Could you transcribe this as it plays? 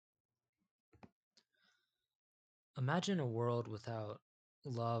Imagine a world without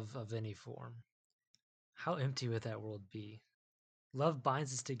love of any form. How empty would that world be? Love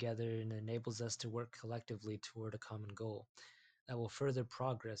binds us together and enables us to work collectively toward a common goal that will further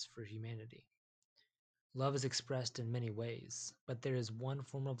progress for humanity. Love is expressed in many ways, but there is one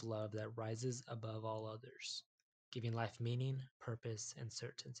form of love that rises above all others, giving life meaning, purpose, and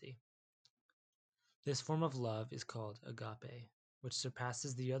certainty. This form of love is called agape, which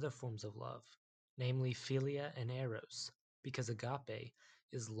surpasses the other forms of love, namely philia and eros, because agape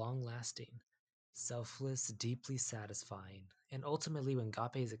is long lasting, selfless, deeply satisfying, and ultimately, when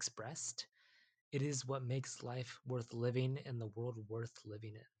agape is expressed, it is what makes life worth living and the world worth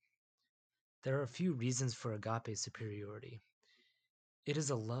living in. There are a few reasons for agape superiority. It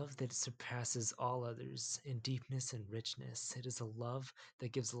is a love that surpasses all others in deepness and richness. It is a love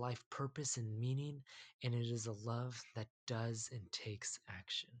that gives life purpose and meaning, and it is a love that does and takes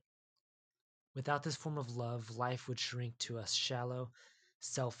action. Without this form of love, life would shrink to a shallow,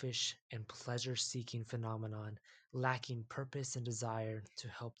 selfish, and pleasure seeking phenomenon, lacking purpose and desire to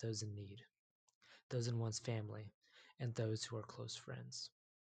help those in need, those in one's family, and those who are close friends.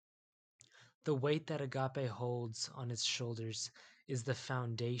 The weight that agape holds on its shoulders is the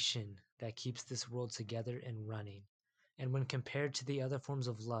foundation that keeps this world together and running. And when compared to the other forms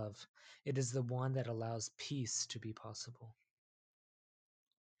of love, it is the one that allows peace to be possible.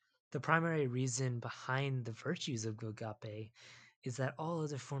 The primary reason behind the virtues of agape is that all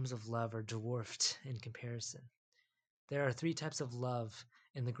other forms of love are dwarfed in comparison. There are three types of love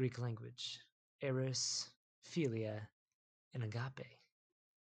in the Greek language: eros, philia, and agape.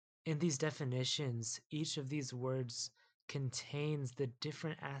 In these definitions, each of these words contains the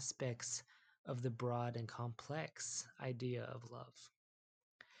different aspects of the broad and complex idea of love.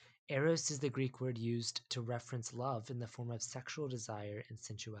 Eros is the Greek word used to reference love in the form of sexual desire and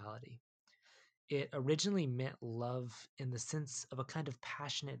sensuality. It originally meant love in the sense of a kind of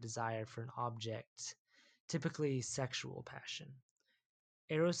passionate desire for an object, typically sexual passion.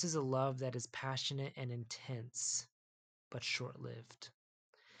 Eros is a love that is passionate and intense, but short lived.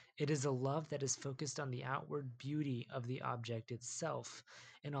 It is a love that is focused on the outward beauty of the object itself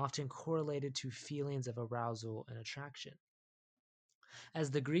and often correlated to feelings of arousal and attraction.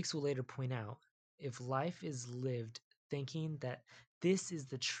 As the Greeks will later point out, if life is lived thinking that this is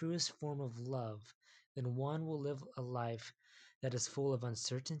the truest form of love, then one will live a life that is full of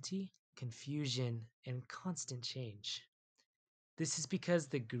uncertainty, confusion, and constant change. This is because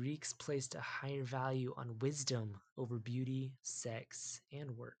the Greeks placed a higher value on wisdom over beauty, sex,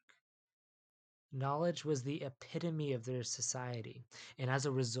 and work. Knowledge was the epitome of their society, and as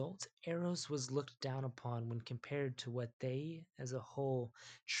a result, Eros was looked down upon when compared to what they, as a whole,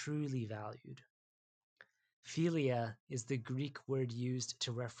 truly valued. Philia is the Greek word used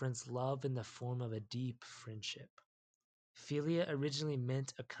to reference love in the form of a deep friendship. Philia originally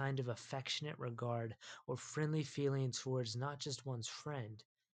meant a kind of affectionate regard or friendly feeling towards not just one's friend,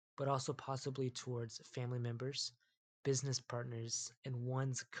 but also possibly towards family members, business partners, and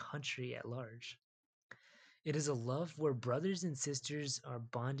one's country at large. It is a love where brothers and sisters are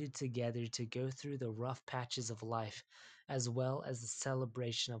bonded together to go through the rough patches of life, as well as the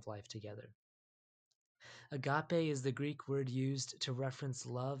celebration of life together. Agape is the Greek word used to reference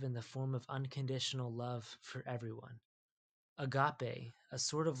love in the form of unconditional love for everyone. Agape, a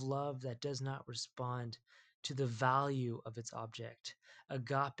sort of love that does not respond to the value of its object.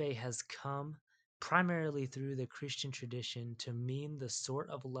 Agape has come primarily through the Christian tradition to mean the sort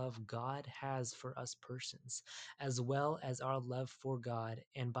of love God has for us persons, as well as our love for God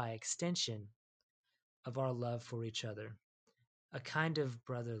and by extension of our love for each other, a kind of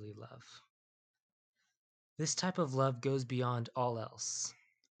brotherly love. This type of love goes beyond all else.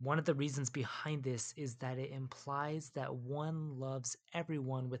 One of the reasons behind this is that it implies that one loves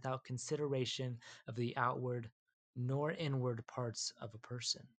everyone without consideration of the outward nor inward parts of a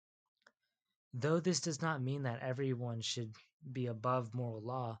person. Though this does not mean that everyone should be above moral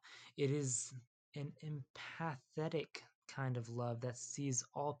law, it is an empathetic kind of love that sees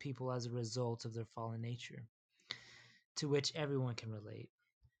all people as a result of their fallen nature, to which everyone can relate.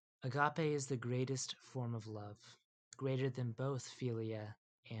 Agape is the greatest form of love, greater than both philia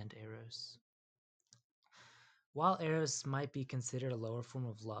and eros. While eros might be considered a lower form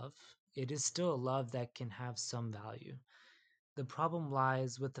of love, it is still a love that can have some value. The problem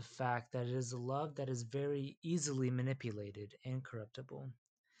lies with the fact that it is a love that is very easily manipulated and corruptible.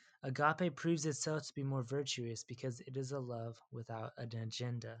 Agape proves itself to be more virtuous because it is a love without an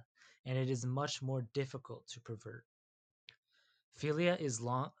agenda, and it is much more difficult to pervert. Philia is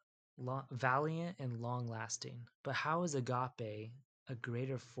valiant and long lasting, but how is agape a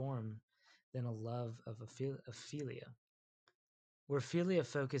greater form than a love of philia. Where philia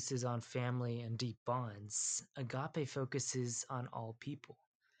focuses on family and deep bonds, agape focuses on all people,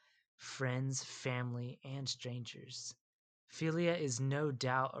 friends, family, and strangers. Philia is no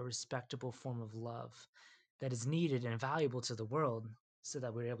doubt a respectable form of love that is needed and valuable to the world so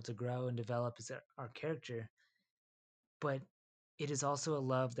that we're able to grow and develop as our character, but it is also a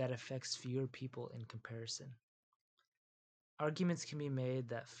love that affects fewer people in comparison. Arguments can be made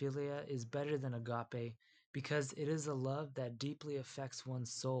that philia is better than agape because it is a love that deeply affects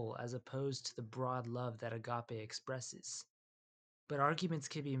one's soul as opposed to the broad love that agape expresses. But arguments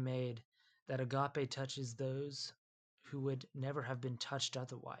can be made that agape touches those who would never have been touched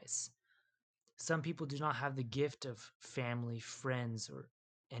otherwise. Some people do not have the gift of family, friends, or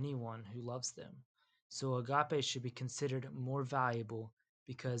anyone who loves them. So agape should be considered more valuable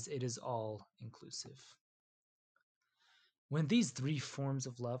because it is all inclusive. When these three forms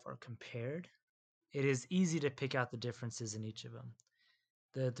of love are compared, it is easy to pick out the differences in each of them.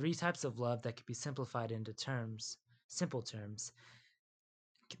 The three types of love that can be simplified into simple terms,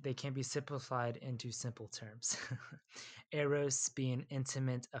 they can be simplified into simple terms. Eros being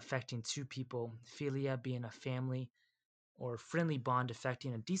intimate, affecting two people, philia being a family or friendly bond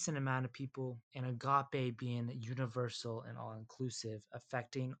affecting a decent amount of people, and agape being universal and all inclusive,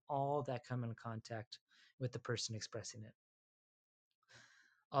 affecting all that come in contact with the person expressing it.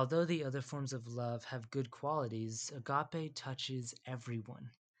 Although the other forms of love have good qualities, agape touches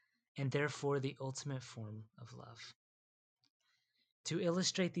everyone, and therefore the ultimate form of love. To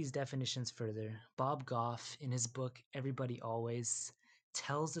illustrate these definitions further, Bob Goff, in his book Everybody Always,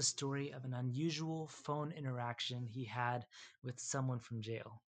 tells the story of an unusual phone interaction he had with someone from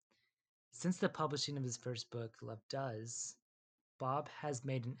jail. Since the publishing of his first book, Love Does, Bob has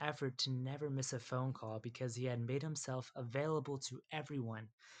made an effort to never miss a phone call because he had made himself available to everyone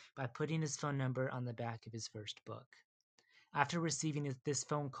by putting his phone number on the back of his first book. After receiving this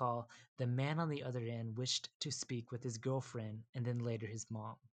phone call, the man on the other end wished to speak with his girlfriend and then later his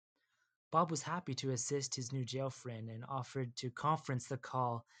mom. Bob was happy to assist his new jail friend and offered to conference the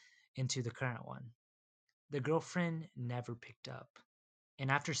call into the current one. The girlfriend never picked up, and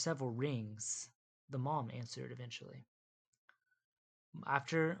after several rings, the mom answered eventually.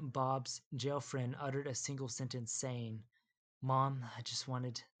 After Bob's jail friend uttered a single sentence saying, "Mom, I just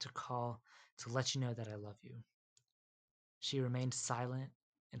wanted to call to let you know that I love you," she remained silent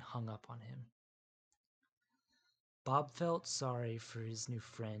and hung up on him. Bob felt sorry for his new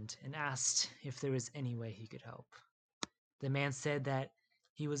friend and asked if there was any way he could help. The man said that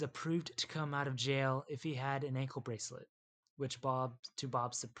he was approved to come out of jail if he had an ankle bracelet, which to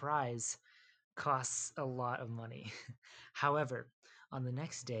Bob's surprise, costs a lot of money. However, on the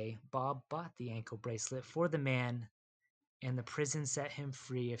next day, Bob bought the ankle bracelet for the man, and the prison set him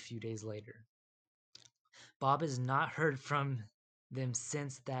free a few days later. Bob has not heard from them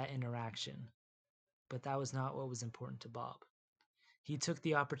since that interaction, but that was not what was important to Bob. He took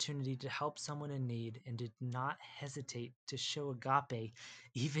the opportunity to help someone in need and did not hesitate to show agape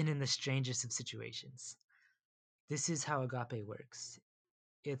even in the strangest of situations. This is how agape works.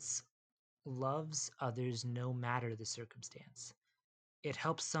 It's loves others no matter the circumstance. It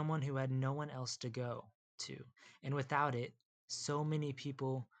helps someone who had no one else to go to, and without it, so many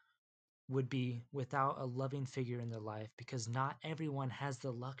people would be without a loving figure in their life because not everyone has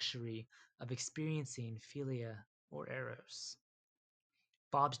the luxury of experiencing philia or eros.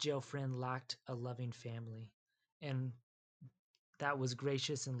 Bob's jail friend lacked a loving family, and that was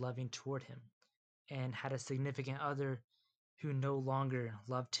gracious and loving toward him, and had a significant other who no longer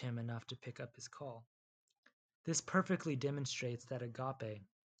loved him enough to pick up his call. This perfectly demonstrates that agape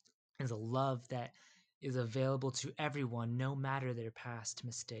is a love that is available to everyone no matter their past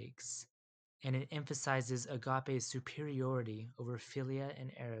mistakes. And it emphasizes agape's superiority over philia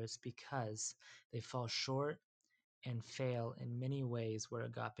and eros because they fall short and fail in many ways where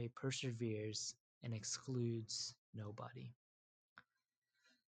agape perseveres and excludes nobody.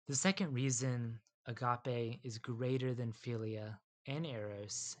 The second reason agape is greater than philia and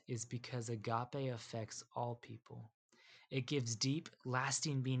eros is because agape affects all people. It gives deep,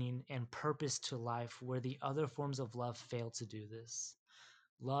 lasting meaning and purpose to life where the other forms of love fail to do this.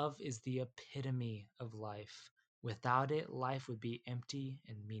 Love is the epitome of life. Without it, life would be empty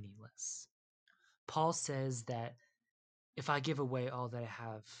and meaningless. Paul says that if I give away all that I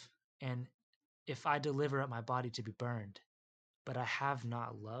have, and if I deliver up my body to be burned, but I have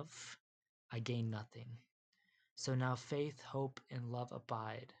not love, I gain nothing. So now faith, hope, and love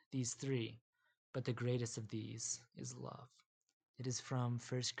abide, these three, but the greatest of these is love. It is from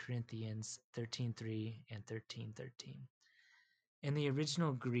 1 Corinthians 13:3 and 13:13. In the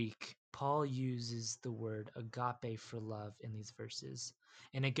original Greek, Paul uses the word agape for love in these verses,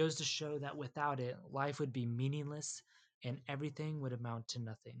 and it goes to show that without it, life would be meaningless and everything would amount to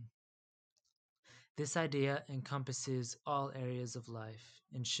nothing. This idea encompasses all areas of life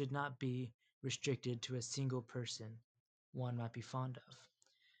and should not be restricted to a single person one might be fond of.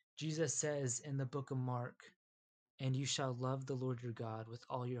 Jesus says in the book of Mark, "And you shall love the Lord your God with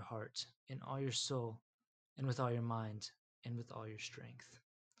all your heart and all your soul and with all your mind and with all your strength."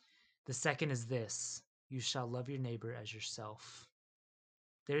 The second is this: you shall love your neighbor as yourself.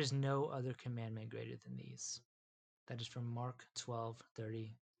 There is no other commandment greater than these. That is from Mark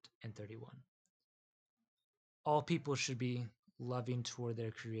 12:30 and 31. All people should be loving toward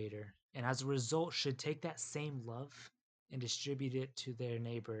their Creator, and as a result should take that same love and distribute it to their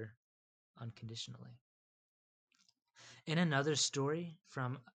neighbor unconditionally. In another story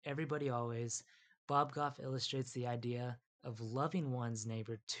from Everybody Always, Bob Goff illustrates the idea of loving one's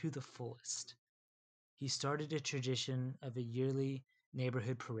neighbor to the fullest. He started a tradition of a yearly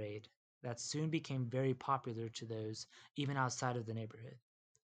neighborhood parade that soon became very popular to those even outside of the neighborhood.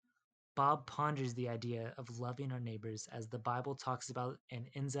 Bob ponders the idea of loving our neighbors as the Bible talks about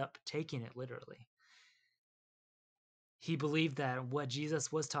and ends up taking it literally. He believed that what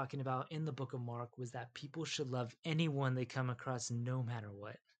Jesus was talking about in the book of Mark was that people should love anyone they come across no matter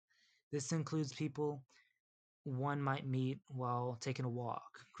what. This includes people one might meet while taking a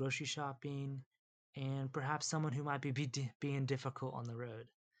walk, grocery shopping, and perhaps someone who might be being difficult on the road.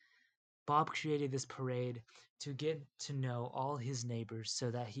 Bob created this parade to get to know all his neighbors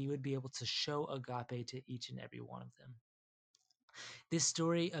so that he would be able to show agape to each and every one of them. This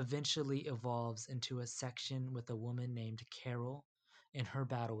story eventually evolves into a section with a woman named Carol and her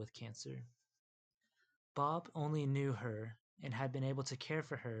battle with cancer. Bob only knew her and had been able to care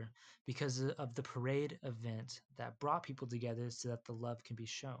for her because of the parade event that brought people together so that the love can be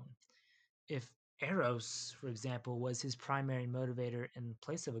shown. If Eros, for example, was his primary motivator in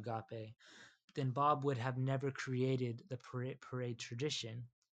place of agape, then Bob would have never created the parade tradition,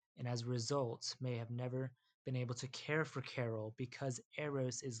 and as a result, may have never been able to care for Carol because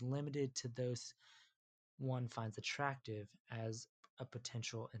Eros is limited to those one finds attractive as a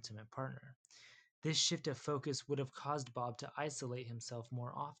potential intimate partner. This shift of focus would have caused Bob to isolate himself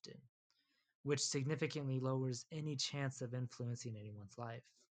more often, which significantly lowers any chance of influencing anyone's life.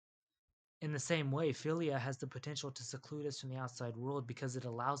 In the same way, philia has the potential to seclude us from the outside world because it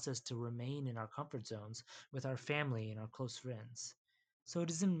allows us to remain in our comfort zones with our family and our close friends. So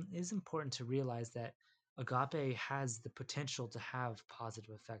it is important to realize that agape has the potential to have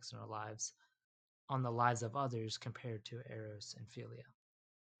positive effects on the lives of others compared to eros and philia.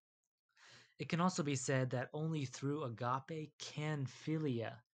 It can also be said that only through agape can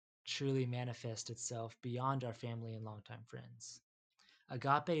philia truly manifest itself beyond our family and longtime friends.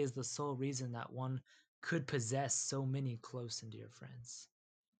 Agape is the sole reason that one could possess so many close and dear friends.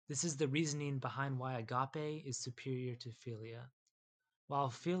 This is the reasoning behind why agape is superior to philia. While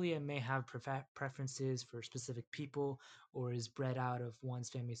philia may have preferences for specific people or is bred out of one's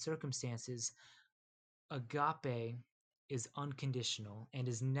family circumstances, agape is unconditional and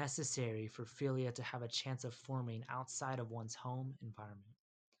is necessary for philia to have a chance of forming outside of one's home environment.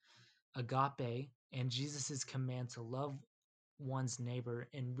 Agape and Jesus' command to love one's neighbor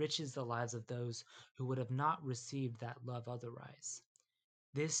enriches the lives of those who would have not received that love otherwise.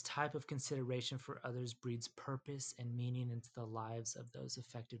 This type of consideration for others breeds purpose and meaning into the lives of those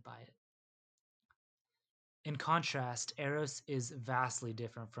affected by it. In contrast, eros is vastly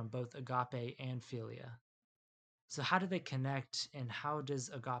different from both agape and philia. So how do they connect and how does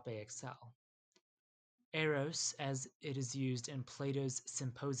agape excel? Eros, as it is used in Plato's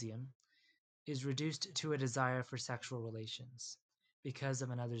Symposium, is reduced to a desire for sexual relations because of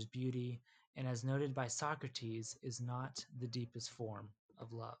another's beauty, and as noted by Socrates, is not the deepest form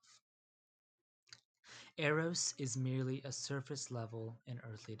of love. Eros is merely a surface level and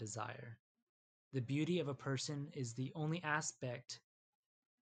earthly desire. The beauty of a person is only an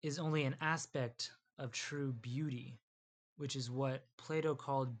aspect of true beauty, which is what Plato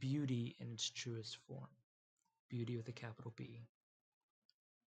called beauty in its truest form. Beauty with a capital B.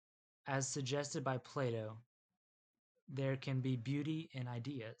 As suggested by Plato, there can be beauty in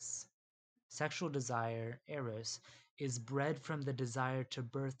ideas. Sexual desire, eros, is bred from the desire to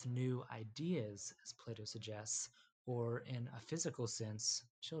birth new ideas, as Plato suggests, or in a physical sense,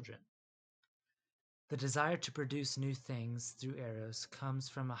 children. The desire to produce new things through eros comes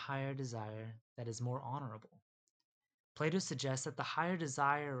from a higher desire that is more honorable. Plato suggests that the higher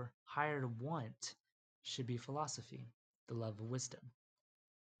desire, higher want, should be philosophy, the love of wisdom.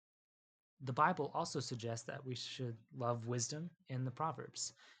 The Bible also suggests that we should love wisdom in the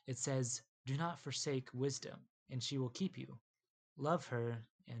Proverbs. It says, "Do not forsake wisdom, and she will keep you. Love her,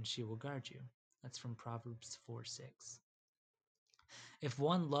 and she will guard you." That's from Proverbs 4:6. If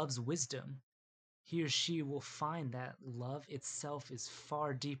one loves wisdom, he or she will find that love itself is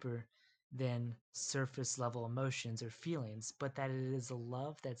far deeper than surface level emotions or feelings, but that it is a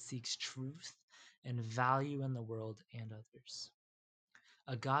love that seeks truth and value in the world and others.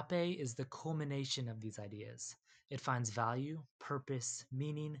 Agape is the culmination of these ideas. It finds value, purpose,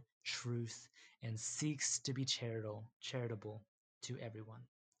 meaning, truth, and seeks to be charitable to everyone.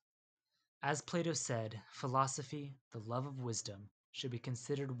 As Plato said, philosophy, the love of wisdom, should be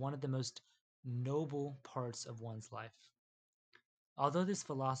considered one of the most noble parts of one's life. Although this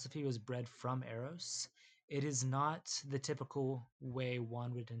philosophy was bred from Eros, it is not the typical way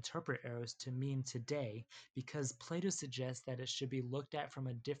one would interpret Eros to mean today, because Plato suggests that it should be looked at from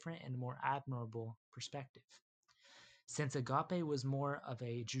a different and more admirable perspective. Since agape was more of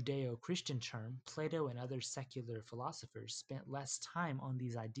a Judeo-Christian term, Plato and other secular philosophers spent less time on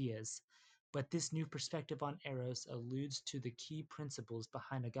these ideas, but this new perspective on Eros alludes to the key principles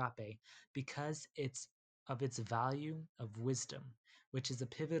behind agape because of its value of wisdom, which is a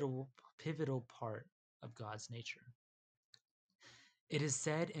pivotal part of God's nature. It is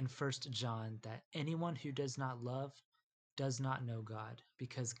said in 1 John that anyone who does not love does not know God,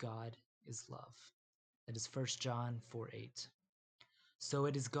 because God is love. That is 1 John 4:8. So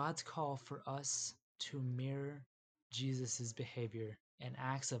it is God's call for us to mirror Jesus' behavior and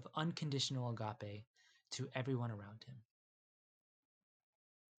acts of unconditional agape to everyone around him.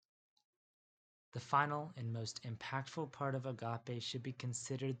 The final and most impactful part of agape should be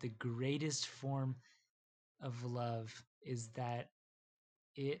considered the greatest form of love is that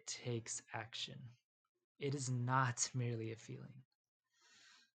it takes action. It is not merely a feeling.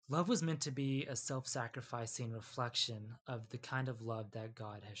 Love was meant to be a self-sacrificing reflection of the kind of love that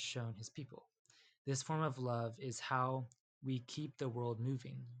God has shown his people. This form of love is how we keep the world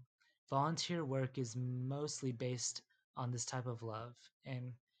moving. Volunteer work is mostly based on this type of love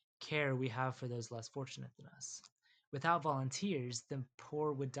and care we have for those less fortunate than us. Without volunteers, the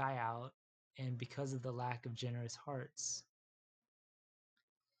poor would die out, and because of the lack of generous hearts.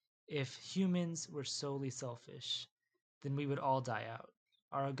 If humans were solely selfish, then we would all die out.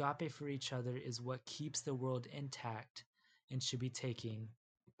 Our agape for each other is what keeps the world intact and should be taken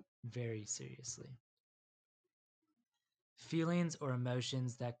very seriously. Feelings or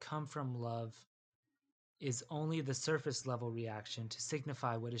emotions that come from love is only the surface level reaction to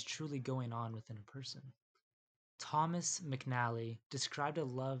signify what is truly going on within a person. Thomas McNally described a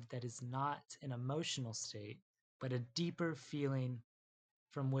love that is not an emotional state, but a deeper feeling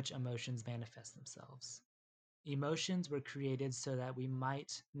from which emotions manifest themselves. Emotions were created so that we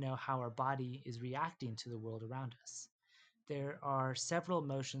might know how our body is reacting to the world around us. There are several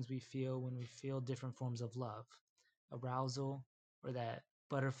emotions we feel when we feel different forms of love: arousal, or that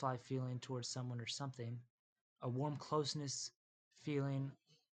butterfly feeling towards someone or something, a warm closeness feeling,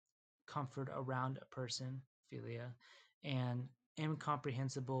 comfort around a person, philia, and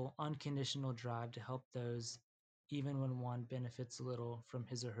incomprehensible, unconditional drive to help those even when one benefits little from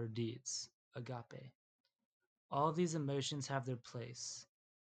his or her deeds, agape. All of these emotions have their place,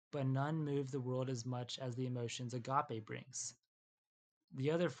 but none move the world as much as the emotions agape brings.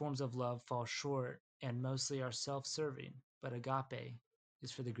 The other forms of love fall short and mostly are self-serving, but agape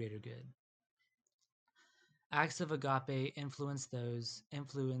is for the greater good. Acts of agape influence those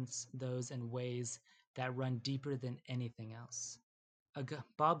in ways that run deeper than anything else.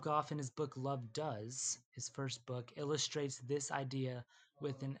 Bob Goff, in his book Love Does, his first book, illustrates this idea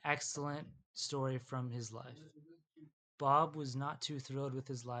with an excellent story from his life. Bob was not too thrilled with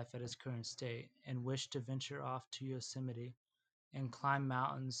his life at his current state and wished to venture off to Yosemite and climb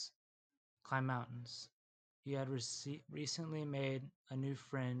mountains. He had recently made a new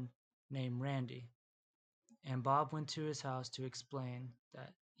friend named Randy, and Bob went to his house to explain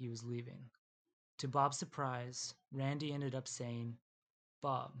that he was leaving. To Bob's surprise, Randy ended up saying,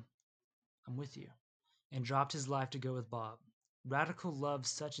 "Bob, I'm with you," and dropped his life to go with Bob. Radical love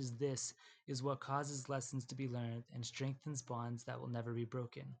such as this is what causes lessons to be learned and strengthens bonds that will never be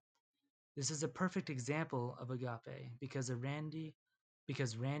broken. This is a perfect example of agape because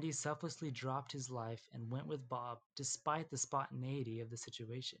Randy selflessly dropped his life and went with Bob despite the spontaneity of the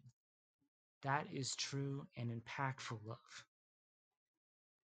situation. That is true and impactful love.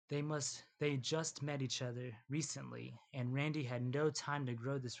 They just met each other recently, and Randy had no time to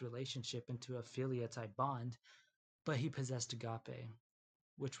grow this relationship into a philia type bond, but he possessed agape,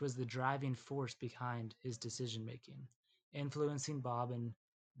 which was the driving force behind his decision making, influencing Bob and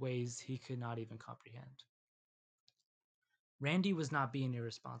ways he could not even comprehend. Randy was not being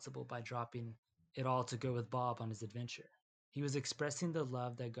irresponsible by dropping it all to go with Bob on his adventure. He was expressing the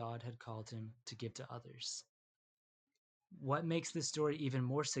love that God had called him to give to others. What makes this story even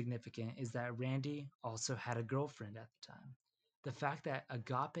more significant is that Randy also had a girlfriend at the time. The fact that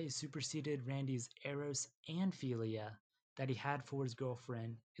Agape superseded Randy's eros and philia that he had for his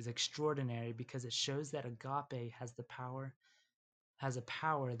girlfriend is extraordinary because it shows that Agape has a power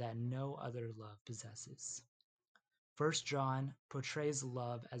that no other love possesses. 1 John portrays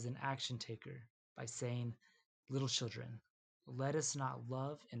love as an action taker by saying, "Little children, let us not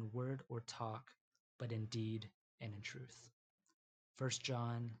love in word or talk, but in deed and in truth." 1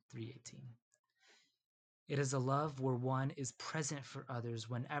 John 3:18. It is a love where one is present for others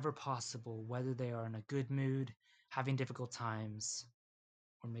whenever possible, whether they are in a good mood, having difficult times,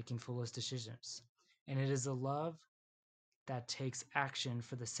 or making foolish decisions. And it is a love that takes action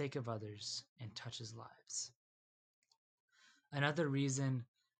for the sake of others and touches lives. Another reason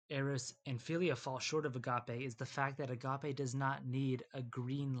Eros and Philia fall short of Agape is the fact that Agape does not need a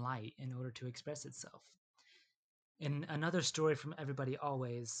green light in order to express itself. In another story from Everybody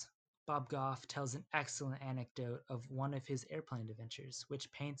Always, Bob Goff tells an excellent anecdote of one of his airplane adventures,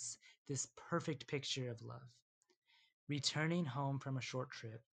 which paints this perfect picture of love. Returning home from a short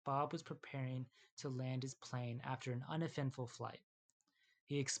trip, Bob was preparing to land his plane after an uneventful flight.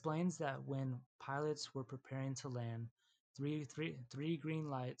 He explains that when pilots were preparing to land, three green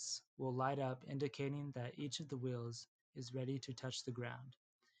lights will light up, indicating that each of the wheels is ready to touch the ground.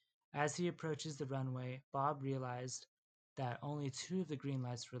 As he approaches the runway, Bob realized that only 2 of the green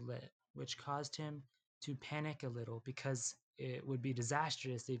lights were lit, which caused him to panic a little because it would be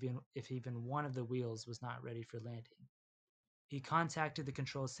disastrous if even one of the wheels was not ready for landing. He contacted the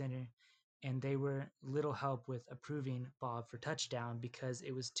control center, and they were little help with approving Bob for touchdown because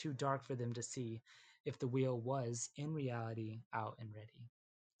it was too dark for them to see if the wheel was, in reality, out and ready.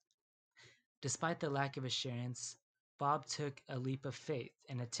 Despite the lack of assurance, Bob took a leap of faith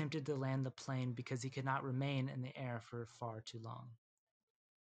and attempted to land the plane because he could not remain in the air for far too long.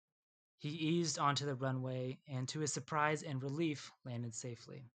 He eased onto the runway and, to his surprise and relief, landed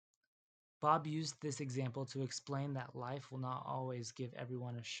safely. Bob used this example to explain that life will not always give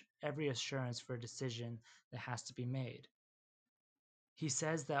everyone every assurance for a decision that has to be made. He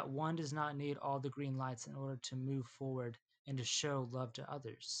says that one does not need all the green lights in order to move forward and to show love to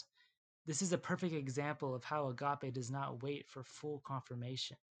others. This is a perfect example of how Agape does not wait for full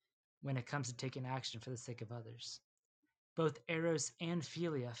confirmation when it comes to taking action for the sake of others. Both Eros and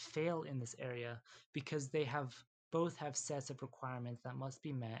Philia fail in this area because they both have sets of requirements that must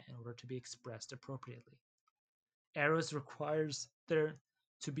be met in order to be expressed appropriately. Eros requires there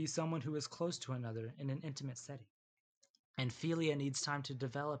to be someone who is close to another in an intimate setting. And Philia needs time to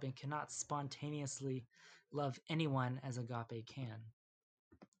develop and cannot spontaneously love anyone as Agape can.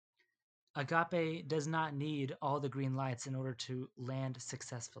 Agape does not need all the green lights in order to land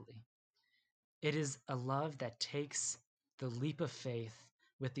successfully. It is a love that takes the leap of faith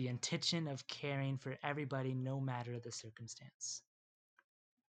with the intention of caring for everybody no matter the circumstance.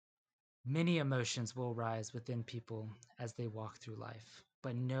 Many emotions will rise within people as they walk through life,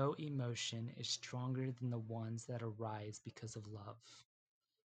 but no emotion is stronger than the ones that arise because of love.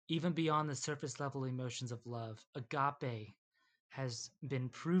 Even beyond the surface level emotions of love, agape has been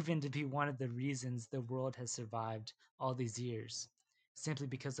proven to be one of the reasons the world has survived all these years, simply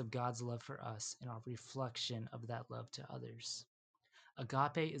because of God's love for us and our reflection of that love to others.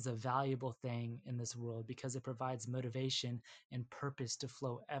 Agape is a valuable thing in this world because it provides motivation and purpose to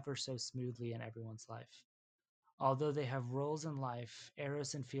flow ever so smoothly in everyone's life. Although they have roles in life,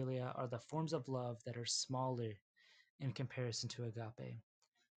 Eros and Philia are the forms of love that are smaller in comparison to agape.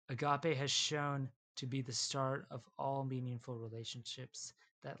 Agape has shown to be the start of all meaningful relationships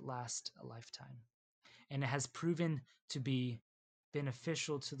that last a lifetime, and it has proven to be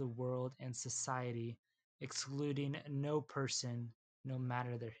beneficial to the world and society, excluding no person, no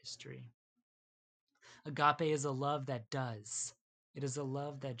matter their history. Agape is a love that does. It is a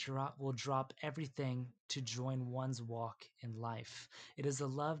love that will drop everything to join one's walk in life. It is a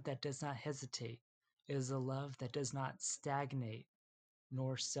love that does not hesitate. It is a love that does not stagnate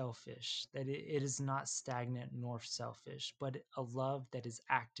nor selfish, that it is not stagnant nor selfish, but a love that is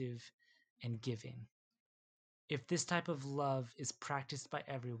active and giving. If this type of love is practiced by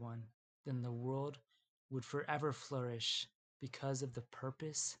everyone, then the world would forever flourish because of the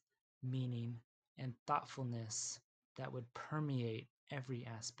purpose, meaning, and thoughtfulness that would permeate every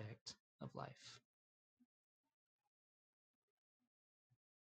aspect of life.